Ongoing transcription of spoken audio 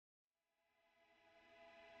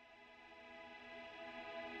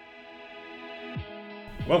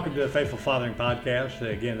Welcome to the Faithful Fathering Podcast.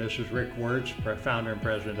 Again, this is Rick Wertz, founder and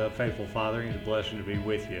president of Faithful Fathering. It's a blessing to be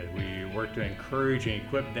with you. We work to encourage and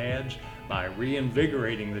equip dads by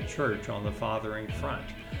reinvigorating the church on the fathering front.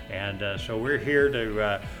 And so we're here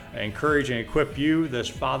to encourage and equip you this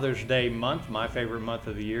Father's Day month, my favorite month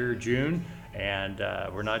of the year, June. And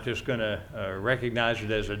we're not just going to recognize it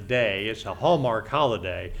as a day. It's a Hallmark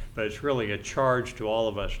holiday, but it's really a charge to all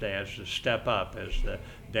of us dads to step up as the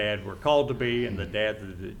dad we're called to be and the dad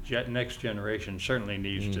that the next generation certainly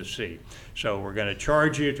needs to see. So we're going to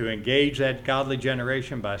charge you to engage that godly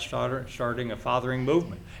generation by starting a fathering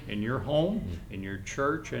movement in your home, in your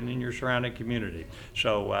church, and in your surrounding community.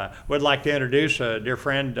 So we'd like to introduce a dear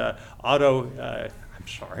friend, Otto. I'm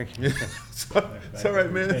sorry. It's all right,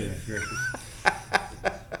 man.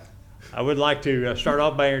 I would like to start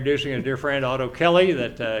off by introducing a dear friend, Otto Kelly,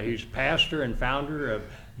 that he's pastor and founder of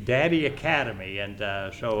Daddy Academy. And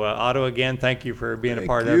so, Otto, again, thank you for being a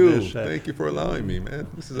part of this. Thank you for allowing me, man.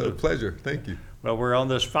 This is a pleasure. Thank you. Well, we're on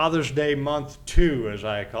this Father's Day month 2, as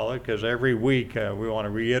I call it, because every week we want to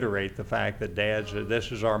reiterate the fact that dads,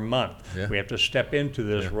 this is our month. Yeah. We have to step into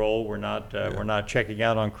this role. We're not checking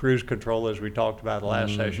out on cruise control as we talked about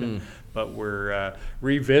last session, but we're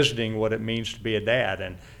revisiting what it means to be a dad.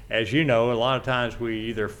 And as you know, a lot of times we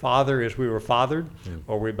either father as we were fathered,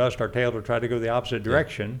 or we bust our tail to try to go the opposite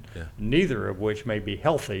direction, neither of which may be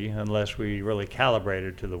healthy unless we really calibrate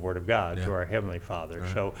it to the Word of God, to our Heavenly Father.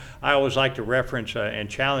 Right. So I always like to reference and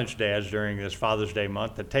challenge dads during this Father's Day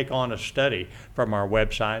month to take on a study from our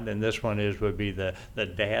website, and this one would be the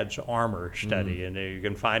Dad's Armor study, and you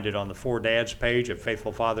can find it on the 4Dads page at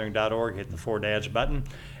faithfulfathering.org. Hit the 4Dads button.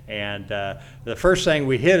 And the first thing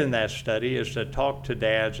we hit in that study is to talk to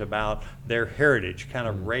dads about their heritage, kind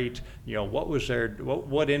of rate,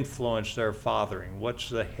 what influenced their fathering, what's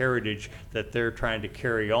the heritage that they're trying to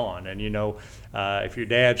carry on. And if your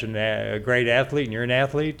dad's a great athlete and you're an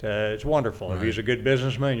athlete, it's wonderful. Right. If he's a good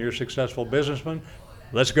businessman and you're a successful businessman,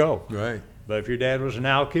 let's go. Right. But if your dad was an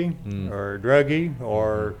alkie or a druggie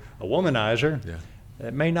or a womanizer,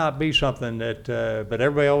 it may not be something that, but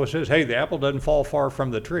everybody always says, hey, the apple doesn't fall far from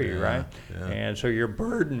the tree, right? Yeah. And so you're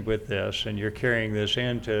burdened with this, and you're carrying this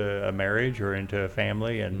into a marriage or into a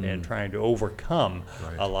family and trying to overcome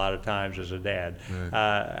a lot of times as a dad.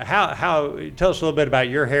 Right. How tell us a little bit about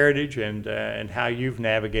your heritage and how you've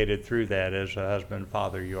navigated through that as a husband and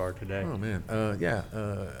father you are today. Oh, man.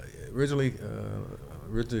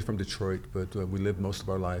 Originally from Detroit, but we lived most of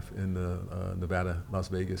our life in the Nevada, Las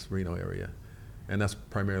Vegas, Reno area. And that's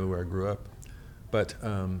primarily where I grew up. But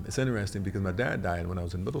it's interesting because my dad died when I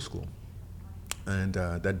was in middle school. And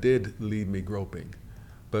that did leave me groping.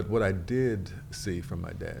 But what I did see from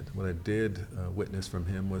my dad, what I did witness from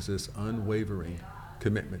him was this unwavering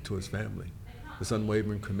commitment to his family, this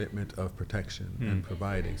unwavering commitment of protection and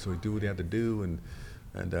providing. So he'd do what he had to do.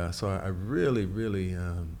 And so I really, really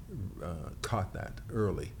caught that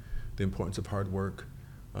early, the importance of hard work,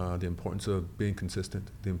 the importance of being consistent,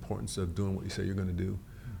 the importance of doing what you say you're going to do.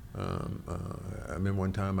 I remember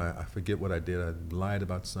one time, I forget what I did. I lied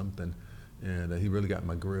about something, and he really got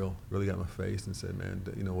my grill, really got my face, and said, "Man,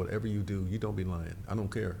 whatever you do, you don't be lying. I don't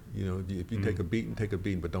care. If you take a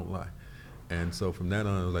beating, but don't lie." And so from that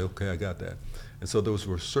on, I was like, "Okay, I got that." And so those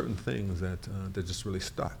were certain things that just really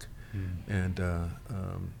stuck. And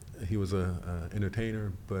he was an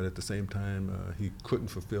entertainer, but at the same time, he couldn't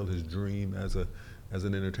fulfill his dream as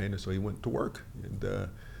an entertainer, so he went to work,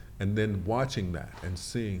 and then watching that and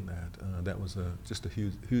seeing that was just a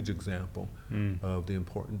huge example of the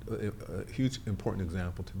important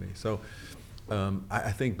example to me. So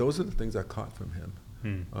I think those are the things I caught from him: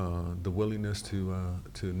 the willingness to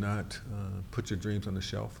not put your dreams on the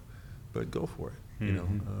shelf, but go for it.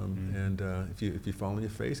 And if you fall on your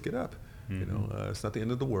face, get up. It's not the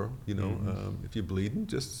end of the world. If you're bleeding,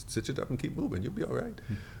 just sit it up and keep moving. You'll be all right.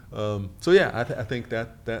 I think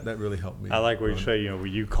that really helped me. I like what you say.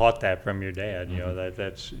 You caught that from your dad.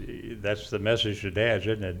 That's the message to dads,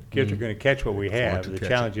 isn't it? Kids are going to catch what we have. The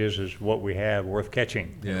challenge is what we have worth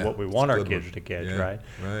catching, and what we want our kids to catch.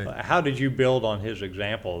 Right. How did you build on his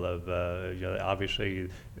example of? Obviously,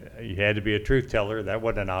 you had to be a truth teller. That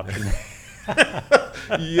wasn't an option.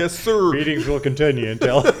 Yes, sir. Meetings will continue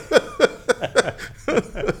until.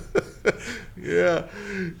 Yeah,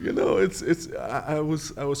 I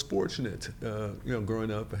was fortunate.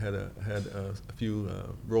 Growing up, I had a few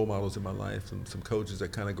role models in my life, some coaches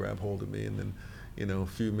that kind of grabbed hold of me, and then a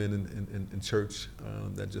few men in church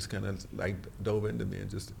that just kind of dove into me and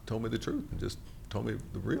just told me the truth and just told me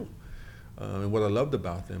the real. And what I loved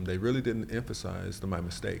about them, they really didn't emphasize my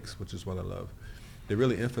mistakes, which is what I love. They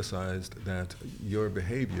really emphasized that your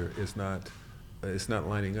behavior is not it's not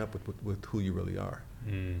lining up with who you really are.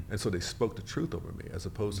 And so they spoke the truth over me, as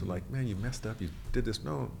opposed to like, man, you messed up, you did this.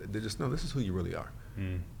 No, they just, no, this is who you really are.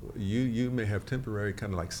 You may have temporary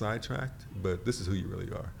kind of like sidetracked, but this is who you really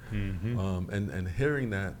are. And hearing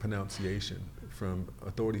that pronunciation from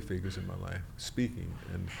authority figures in my life, speaking,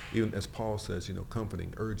 and even as Paul says, you know,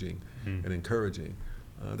 comforting, urging, and encouraging,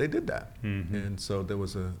 they did that. And so there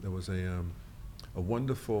was a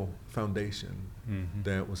wonderful foundation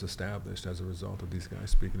that was established as a result of these guys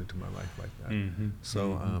speaking into my life like that.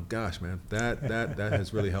 So, gosh, man, that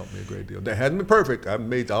has really helped me a great deal. That hasn't been perfect. I've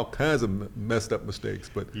made all kinds of messed up mistakes,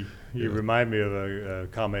 but you remind me of a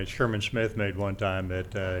comment Sherman Smith made one time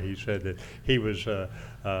that he said that he was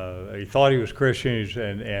he thought he was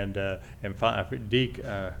Christian, and Deke,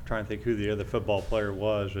 trying to think who the other football player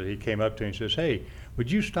was, he came up to him and says, "Hey,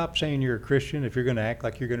 would you stop saying you're a Christian if you're going to act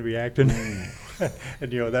like you're going to be acting?"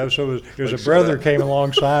 And you know, that was so. It was a brother came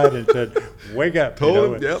alongside and said, "Wake up!"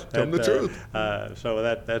 Told him, yep, tell him the truth. So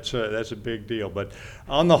that's a big deal. But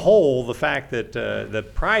on the whole, the fact that the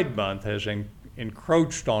Pride Month has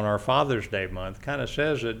encroached on our Father's Day month kind of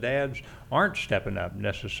says that dads aren't stepping up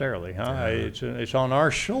necessarily, huh? It's on our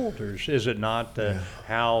shoulders, is it not?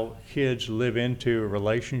 How kids live into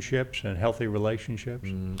relationships and healthy relationships.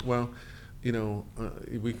 Well, you know,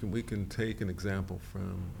 we can take an example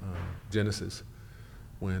from Genesis,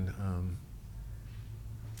 when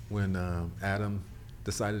Adam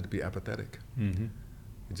decided to be apathetic. He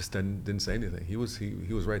just didn't say anything. He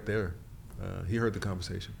was right there. He heard the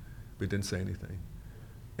conversation, but he didn't say anything.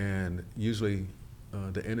 And usually,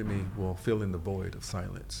 the enemy will fill in the void of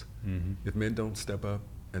silence. If men don't step up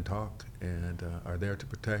and talk and are there to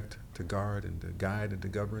protect, to guard, and to guide, and to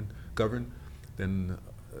govern, then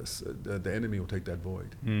the enemy will take that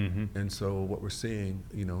void. And so what we're seeing,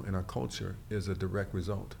 you know, in our culture is a direct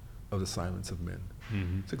result of the silence of men.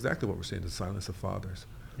 It's exactly what we're seeing, the silence of fathers.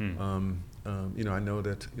 You know, I know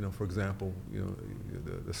that, you know, for example, you know,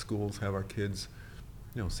 the schools have our kids,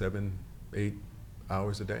 you know, 7-8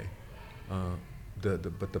 hours a day.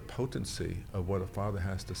 But the potency of what a father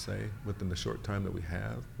has to say within the short time that we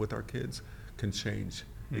have with our kids can change.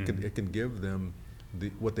 It can give them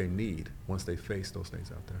what they need once they face those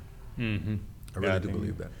things out there. I really do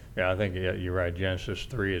believe that. Yeah, I think you're right. Genesis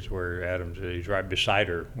 3 is where he's right beside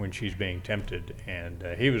her when she's being tempted, and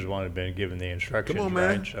he was the one who'd been given the instructions. Come on,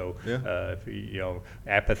 man. Right? So, if you know,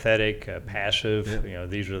 apathetic, passive, you know,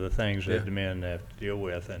 these are the things that the men have to deal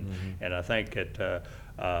with, and I think that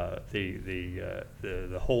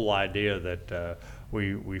the whole idea that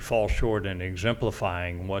we fall short in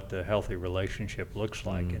exemplifying what the healthy relationship looks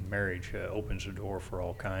like in marriage opens the door for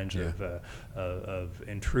all kinds of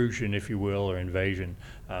intrusion, if you will, or invasion.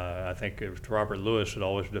 I think Robert Lewis had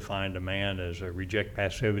always defined a man as reject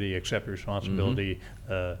passivity, accept responsibility,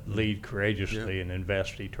 lead courageously, and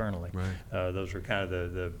invest eternally. Those are kind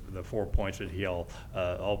of the 4 points that he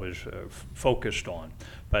always focused on.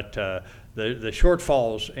 But the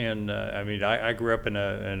shortfalls in I mean, I grew up in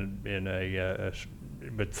a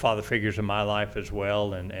with father figures in my life as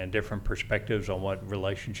well, and different perspectives on what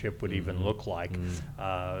relationship would even look like.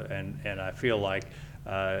 And I feel like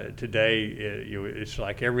today it's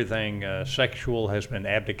like everything sexual has been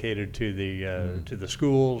abdicated to the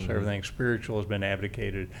schools. Everything spiritual has been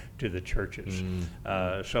abdicated to the churches.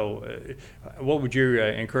 So what would your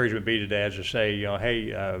encouragement be to dads to say, you know,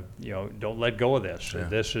 hey, you know, don't let go of this.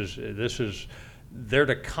 This is there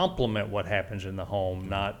to complement what happens in the home,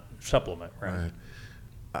 not supplement, right?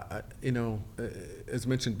 You know, as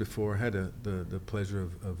mentioned before, I had the pleasure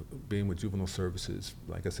of being with Juvenile Services,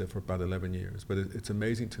 like I said, for about 11 years. But it's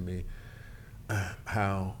amazing to me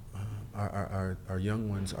how our young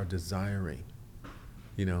ones are desiring,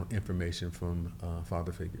 you know, information from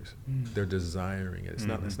father figures. They're desiring it. It's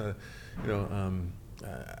not, you know,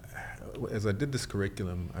 as I did this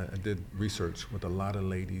curriculum, I did research with a lot of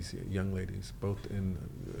ladies, young ladies, both in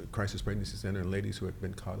Crisis Pregnancy Center and ladies who had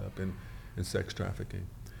been caught up in sex trafficking.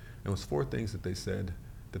 And it was 4 things that they said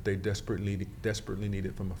that they desperately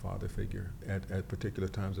needed from a father figure at particular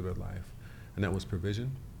times of their life. And that was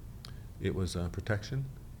provision, it was protection,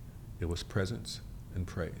 it was presence, and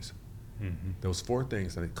praise. Those 4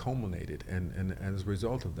 things, and it culminated. And as a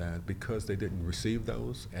result of that, because they didn't receive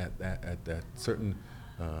those at that certain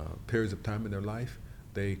periods of time in their life,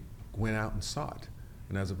 they went out and sought.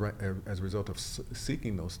 And as a result of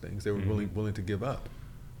seeking those things, they were willing to give up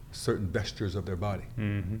certain vestures of their body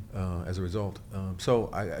as a result.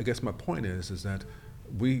 So I guess my point is that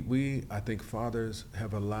we I think fathers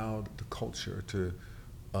have allowed the culture to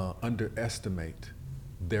underestimate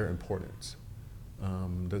their importance.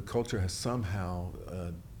 The culture has somehow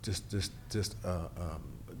just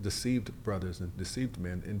deceived brothers and deceived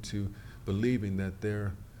men into believing that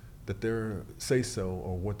their say so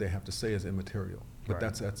or what they have to say is immaterial. But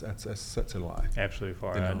Right. that's such a lie. Absolutely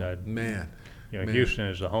far. You know, man. You know, Man. Houston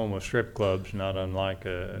is the home of strip clubs, not unlike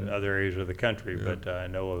other areas of the country. Yeah. But I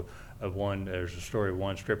know of one. There's a story of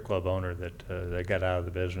one strip club owner that they got out of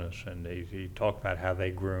the business, and he talked about how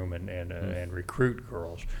they groom and recruit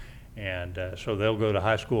girls, and so they'll go to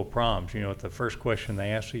high school proms. You know what the first question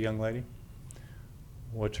they ask the young lady?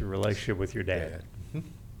 What's your relationship with your dad?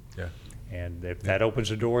 Yeah. And if that opens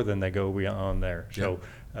the door, then they go beyond there. So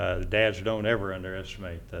the dads don't ever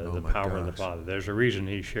underestimate Oh the my power of the gosh. father. There's a reason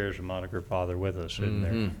he shares the moniker father with us, isn't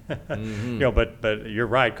there? Mhm. You know, but you're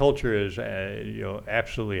right. Culture is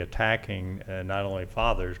absolutely attacking not only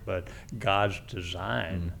fathers but God's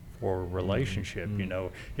design for relationship. You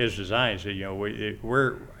know, His design is that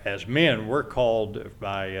we're as men we're called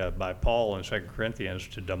by Paul in 2 Corinthians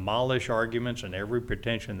to demolish arguments and every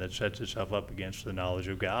pretension that sets itself up against the knowledge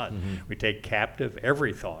of God. We take captive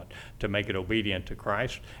every thought to make it obedient to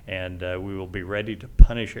Christ, and we will be ready to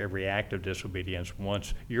punish every act of disobedience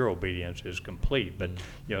once your obedience is complete. But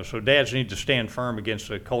so dads need to stand firm against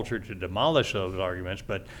the culture to demolish those arguments.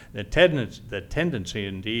 But the tendency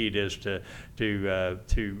indeed is to do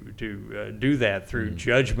that through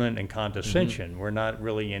judgment and condescension. We're not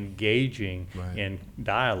really engaging Right. in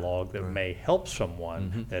dialogue that Right. may help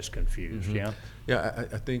someone that's confused. Yeah. Yeah,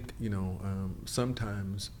 I think,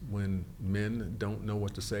 sometimes when men don't know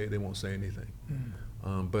what to say, they won't say anything.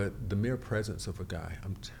 But the mere presence of a guy,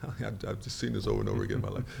 I'm telling you, I've just seen this over and over again in my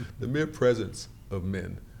life. The mere presence of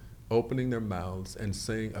men opening their mouths and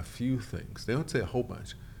saying a few things, they don't say a whole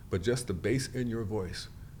bunch, but just the bass in your voice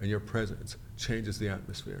and your presence changes the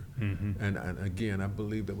atmosphere. And again, I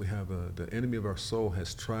believe that we have the enemy of our soul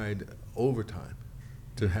has tried over time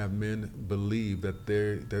to have men believe that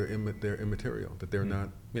they're immaterial, that they're not,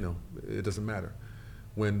 it doesn't matter.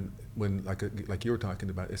 When like you were talking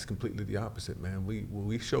about, it's completely the opposite, man. When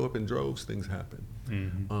we show up in droves, things happen.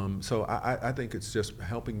 So I think it's just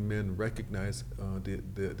helping men recognize the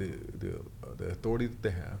authority that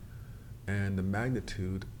they have and the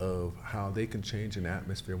magnitude of how they can change an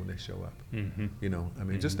atmosphere when they show up.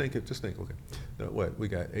 Just think, okay, what we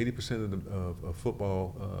got 80% of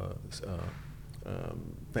football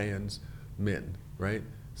fans, men, right?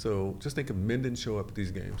 So just think if men didn't show up at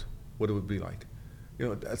these games, what it would be like.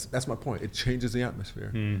 That's my point. It changes the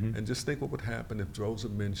atmosphere. And just think what would happen if droves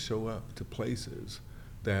of men show up to places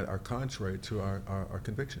that are contrary to our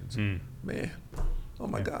convictions. Man, oh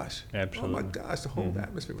my gosh. Absolutely. Oh my gosh, the whole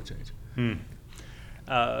atmosphere would change.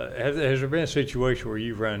 Has there been a situation where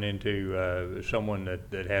you've run into someone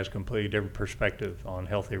that has a completely different perspective on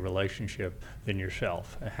healthy relationship than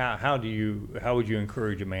yourself? How would you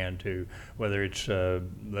encourage a man to, whether it's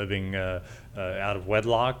living out of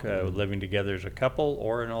wedlock, living together as a couple,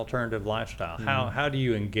 or an alternative lifestyle? How do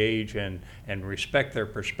you engage and respect their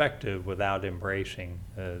perspective without embracing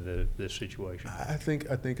the situation? I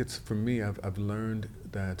think it's, for me, I've learned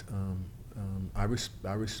that I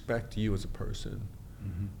respect you as a person.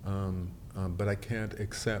 But I can't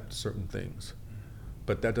accept certain things.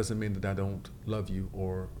 But that doesn't mean that I don't love you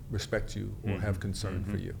or respect you or have concern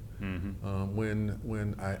for you.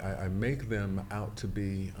 When I make them out to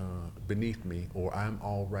be beneath me, or I'm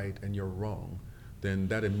all right and you're wrong, then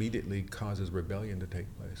that immediately causes rebellion to take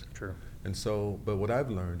place. True. And so, but what I've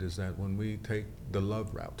learned is that when we take the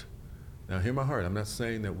love route, now hear my heart, I'm not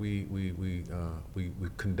saying that we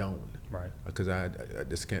condone. Right. Because I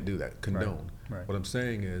just can't do that, condone. Right. What I'm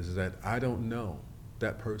saying is that I don't know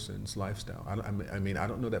that person's lifestyle. I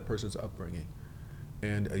don't know that person's upbringing.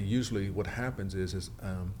 And usually what happens is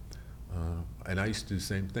and I used to do the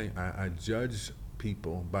same thing, I judge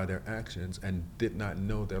people by their actions and did not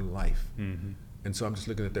know their life. And so I'm just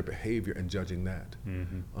looking at their behavior and judging that.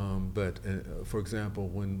 But for example,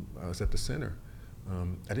 when I was at the center,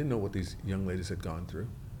 I didn't know what these young ladies had gone through.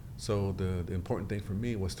 So the important thing for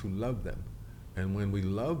me was to love them. And when we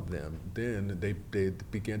loved them, then they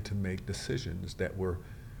began to make decisions that were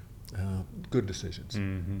good decisions.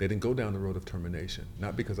 They didn't go down the road of termination,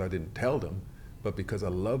 not because I didn't tell them, but because I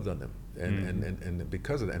loved on them, and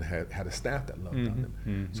because of that, and had a staff that loved on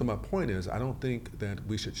them. So my point is, I don't think that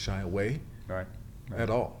we should shy away at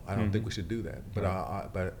all. I don't think we should do that.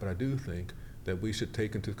 But but I do think that we should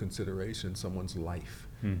take into consideration someone's life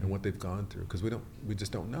and what they've gone through, because we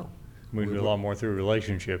just don't know. We do a lot more through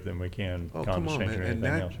relationship than we can Oh, come on, condescension man. or And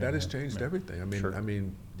anything else. that has changed everything. Sure.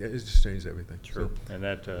 It just changed everything. Sure, So, and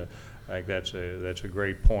that I think that's a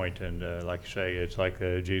great point. And like you say, it's like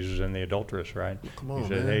Jesus and the adulteress, right? come on, He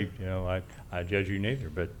said, man. "Hey, I judge you neither,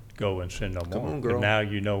 but go and sin no more." Come on, But girl. now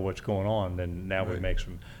you know what's going on. Then now we Right. make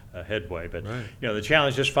some headway. But Right. the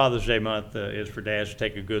challenge this Father's Day month is for dads to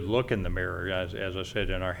take a good look in the mirror, as I said,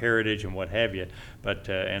 in our heritage and what have you, but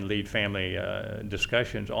and lead family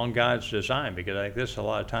discussions on God's design, because I think this a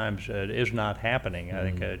lot of times is not happening.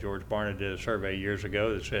 I think George Barna did a survey years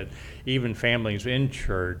ago that said even families in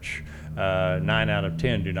church, 9 out of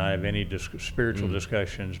 10 do not have any spiritual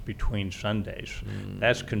discussions between Sundays.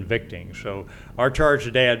 That's convicting. So our charge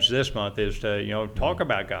to dads this month is to talk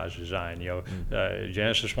about God's design.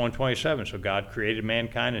 Genesis 1:27. So God created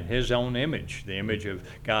mankind in His own image, the image of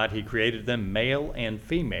God. He created them, male and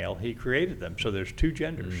female. He created them. So there's two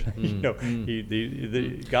genders.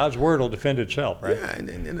 God's word will defend itself, right? Yeah,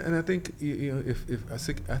 and I think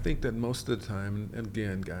I think that most of the time, and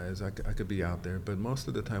again, guys, I could be out there, but most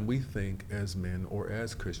of the time we think as men or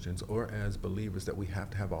as Christians or as believers that we have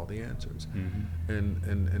to have all the answers,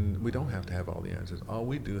 and we don't have to have all the answers. All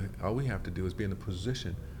we have to do is be in a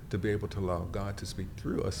position to be able to allow God to speak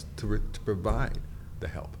through us to provide the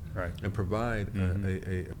help, Right. and provide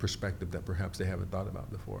a perspective that perhaps they haven't thought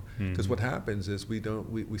about before. Because what happens is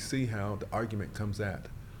we see how the argument comes at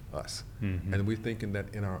us, and we're thinking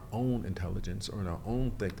that in our own intelligence or in our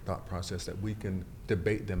own thought process that we can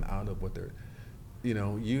debate them out of what they're.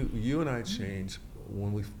 You and I changed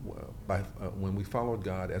when we followed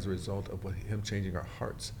God as a result of Him changing our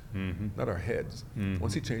hearts, not our heads.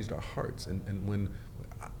 Once He changed our hearts, and when,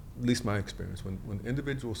 at least my experience, when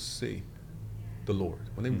individuals see the Lord,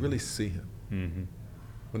 when they really see Him,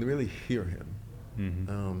 when they really hear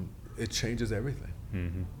Him, it changes everything.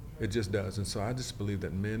 It just does. And so I just believe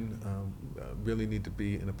that men really need to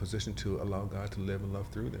be in a position to allow God to live and love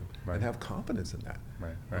through them, and have confidence in that.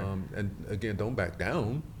 Right. And again, don't back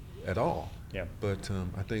down at all. Yeah. But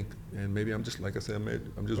I think, and maybe I'm just, like I said,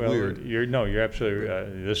 I'm just Well, weird. you're absolutely.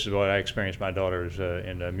 This is what I experienced. My daughter's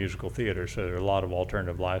in musical theater, so there are a lot of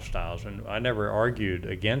alternative lifestyles, and I never argued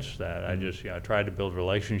against that. I just I tried to build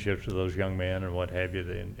relationships with those young men and what have you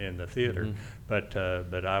in the theater. But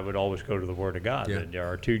I would always go to the Word of God. Yeah. That there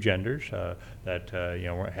are two genders. That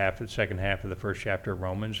the second half of the first chapter of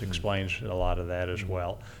Romans explains a lot of that as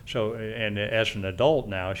well. So, and as an adult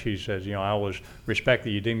now, she says, I always respect that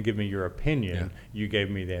you didn't give me your opinion. Yeah. You gave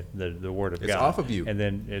me the Word of God. It's off of you. And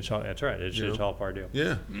then that's right. It's all part deal.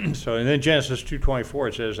 Yeah. So, and then Genesis 2:24,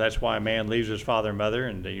 it says that's why a man leaves his father and mother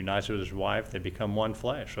and unites with his wife. They become one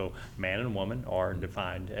flesh. So, man and woman are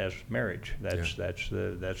defined as marriage. That's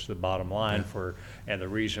the bottom line and the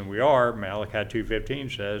reason we are. Malachi 2:15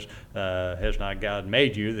 says, "Has not God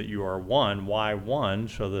made you that you are one? Why one?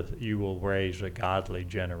 So that you will raise a godly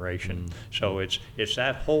generation." So it's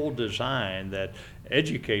that whole design that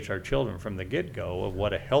educates our children from the get-go of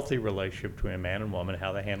what a healthy relationship between a man and woman,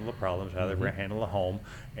 how they handle the problems, how they handle the home,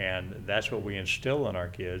 and that's what we instill in our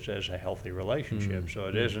kids as a healthy relationship. So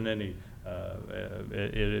it isn't any,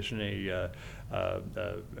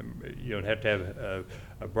 you don't have to have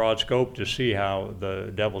a broad scope to see how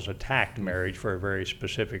the devil's attacked marriage for a very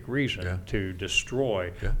specific reason, to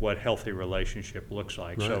destroy what healthy relationship looks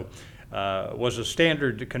like. Right. So. Was a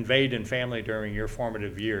standard conveyed in family during your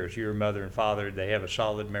formative years? Your mother and father, they have a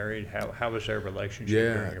solid marriage. How was their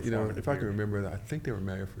relationship during your formative if I can years? remember, I think they were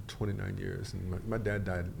married for 29 years, and my dad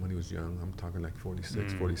died when he was young. I'm talking like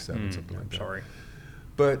 46, 47, something like that. Sorry.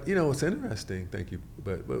 But what's interesting, thank you.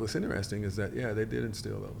 But what's interesting is that they did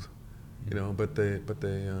instill those, but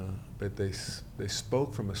they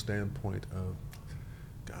spoke from a standpoint of,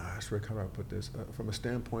 gosh, Rick, how do I put this? From a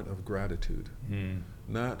standpoint of gratitude,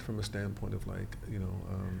 not from a standpoint of like,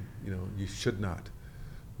 you should not.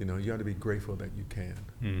 You ought to be grateful that you can.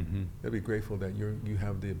 You ought to be grateful that you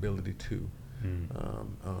have the ability to.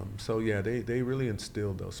 So yeah, they really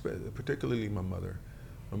instilled those, particularly my mother.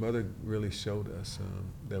 My mother really showed us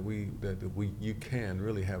that you can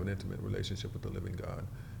really have an intimate relationship with the living God.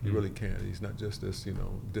 You really can. He's not just this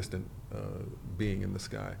distant being in the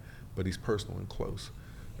sky, but He's personal and close.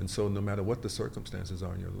 And so no matter what the circumstances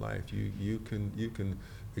are in your life, you can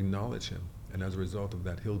acknowledge Him, and as a result of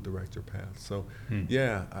that, He'll direct your path. So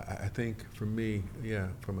I think for me,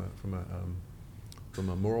 from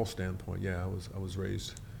a moral standpoint, I was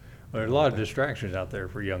raised. Well, there's a lot of distractions out there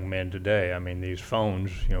for young men today. I mean, these phones,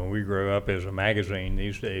 we grew up as a magazine.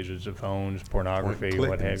 These days it's the phones, pornography, Click,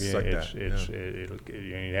 what have you. like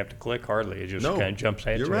You have to click hardly. It just No, kind of jumps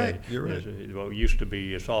at you're you. right, you're right. What used to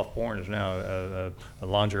be a soft porn is now a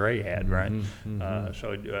lingerie ad, right?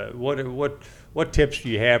 So what tips do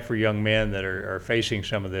you have for young men that are facing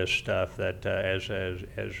some of this stuff that as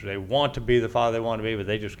they want to be the father they want to be, but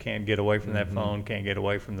they just can't get away from that phone, can't get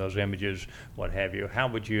away from those images, what have you? How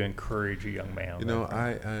would you encourage a young man?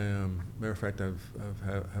 I matter of fact, I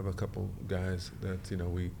have a couple guys that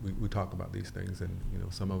we talk about these things, and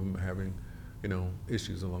some of them are having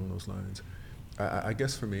issues along those lines. I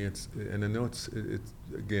guess for me it's, and I know it's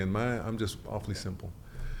again, I'm just awfully simple.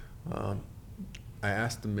 I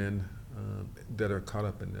ask the men that are caught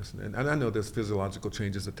up in this, and I know there's physiological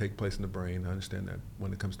changes that take place in the brain. I understand that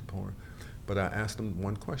when it comes to porn, but I ask them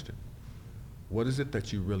one question: what is it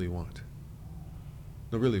that you really want?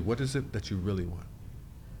 No, really, what is it that you really want?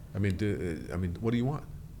 I mean, what do you want?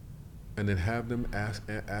 And then have them ask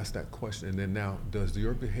that question. And then now, does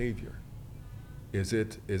your behavior, is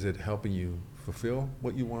it helping you fulfill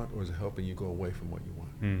what you want, or is it helping you go away from what you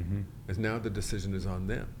want? And now the decision is on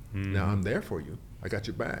them. Now I'm there for you. I got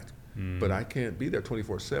your back. But I can't be there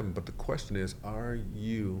 24/7. But the question is, are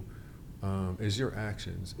you, is your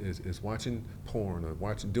actions, is watching porn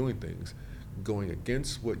or doing things going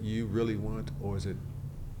against what you really want, or is it,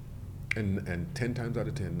 and 10 times out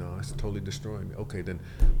of 10, no, it's totally destroying me.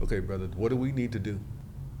 Okay, brother, what do we need to do?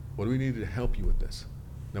 What do we need to help you with this?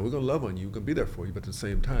 Now, we're going to love on you, we're going to be there for you, but at the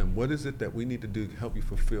same time, what is it that we need to do to help you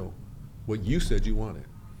fulfill what you said you wanted?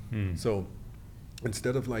 So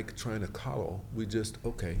instead of like trying to coddle, we just,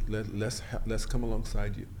 let's come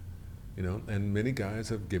alongside you. And many guys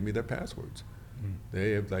have given me their passwords.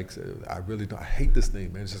 They have like said, I hate this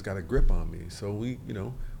thing, man, it's just got a grip on me. So we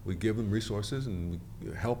give them resources and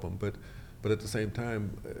we help them, but at the same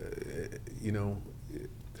time,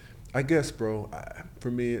 I guess, bro, for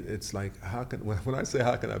me, it's like, when I say,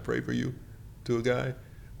 how can I pray for you to a guy,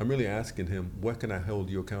 I'm really asking him, what can I hold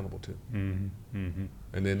you accountable to?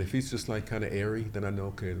 And then if he's just like kind of airy, then I know,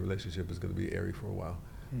 okay, the relationship is going to be airy for a while.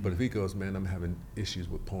 But if he goes, man, I'm having issues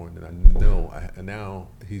with porn, then I know, now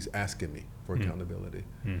he's asking me for accountability.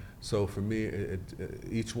 So for me,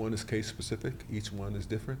 each one is case specific, each one is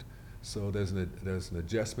different. So there's an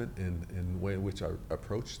adjustment in the way in which I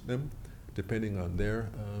approach them, depending on their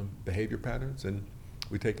behavior patterns, and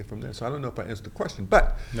we take it from there. So I don't know if I answered the question,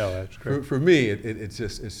 but no, that's great. For me, it's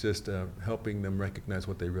just helping them recognize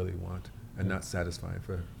what they really want and not satisfying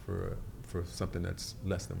for something that's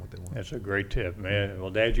less than what they want. That's a great tip, man.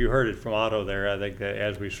 Well, Dad, you heard it from Otto there. I think that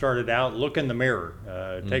as we started out, look in the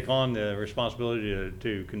mirror. Take on the responsibility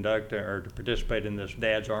to conduct or to participate in this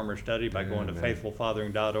Dad's Armor study by going to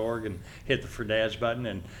faithfulfathering.org and hit the For Dads button,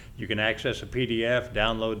 and you can access a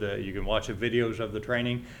PDF, you can watch the videos of the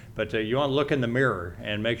training. But you want to look in the mirror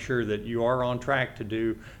and make sure that you are on track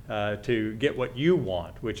to get what you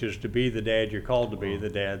want, which is to be the dad you're called to be, the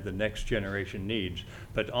dad the next generation needs.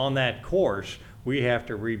 But on that course, we have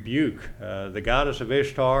to rebuke the goddess of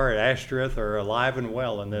Ishtar and Ashtoreth are alive and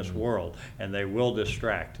well in this world, and they will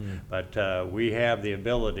distract. But we have the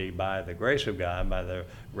ability, by the grace of God, by the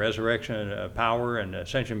resurrection power and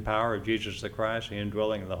ascension power of Jesus the Christ, the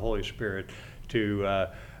indwelling of the Holy Spirit, to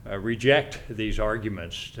reject these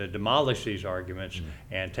arguments, to demolish these arguments,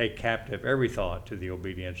 and take captive every thought to the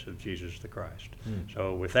obedience of Jesus the Christ.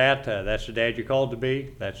 So with that, that's the dad you're called to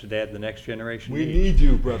be. That's the dad the next generation needs. We need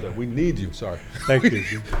you, brother. We need you. Sorry. Thank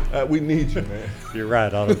you. We need you, man. You're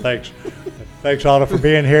right, Otto. Thanks. Thanks, Otto, for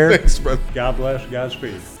being here. Thanks, brother. God bless.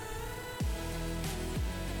 Godspeed.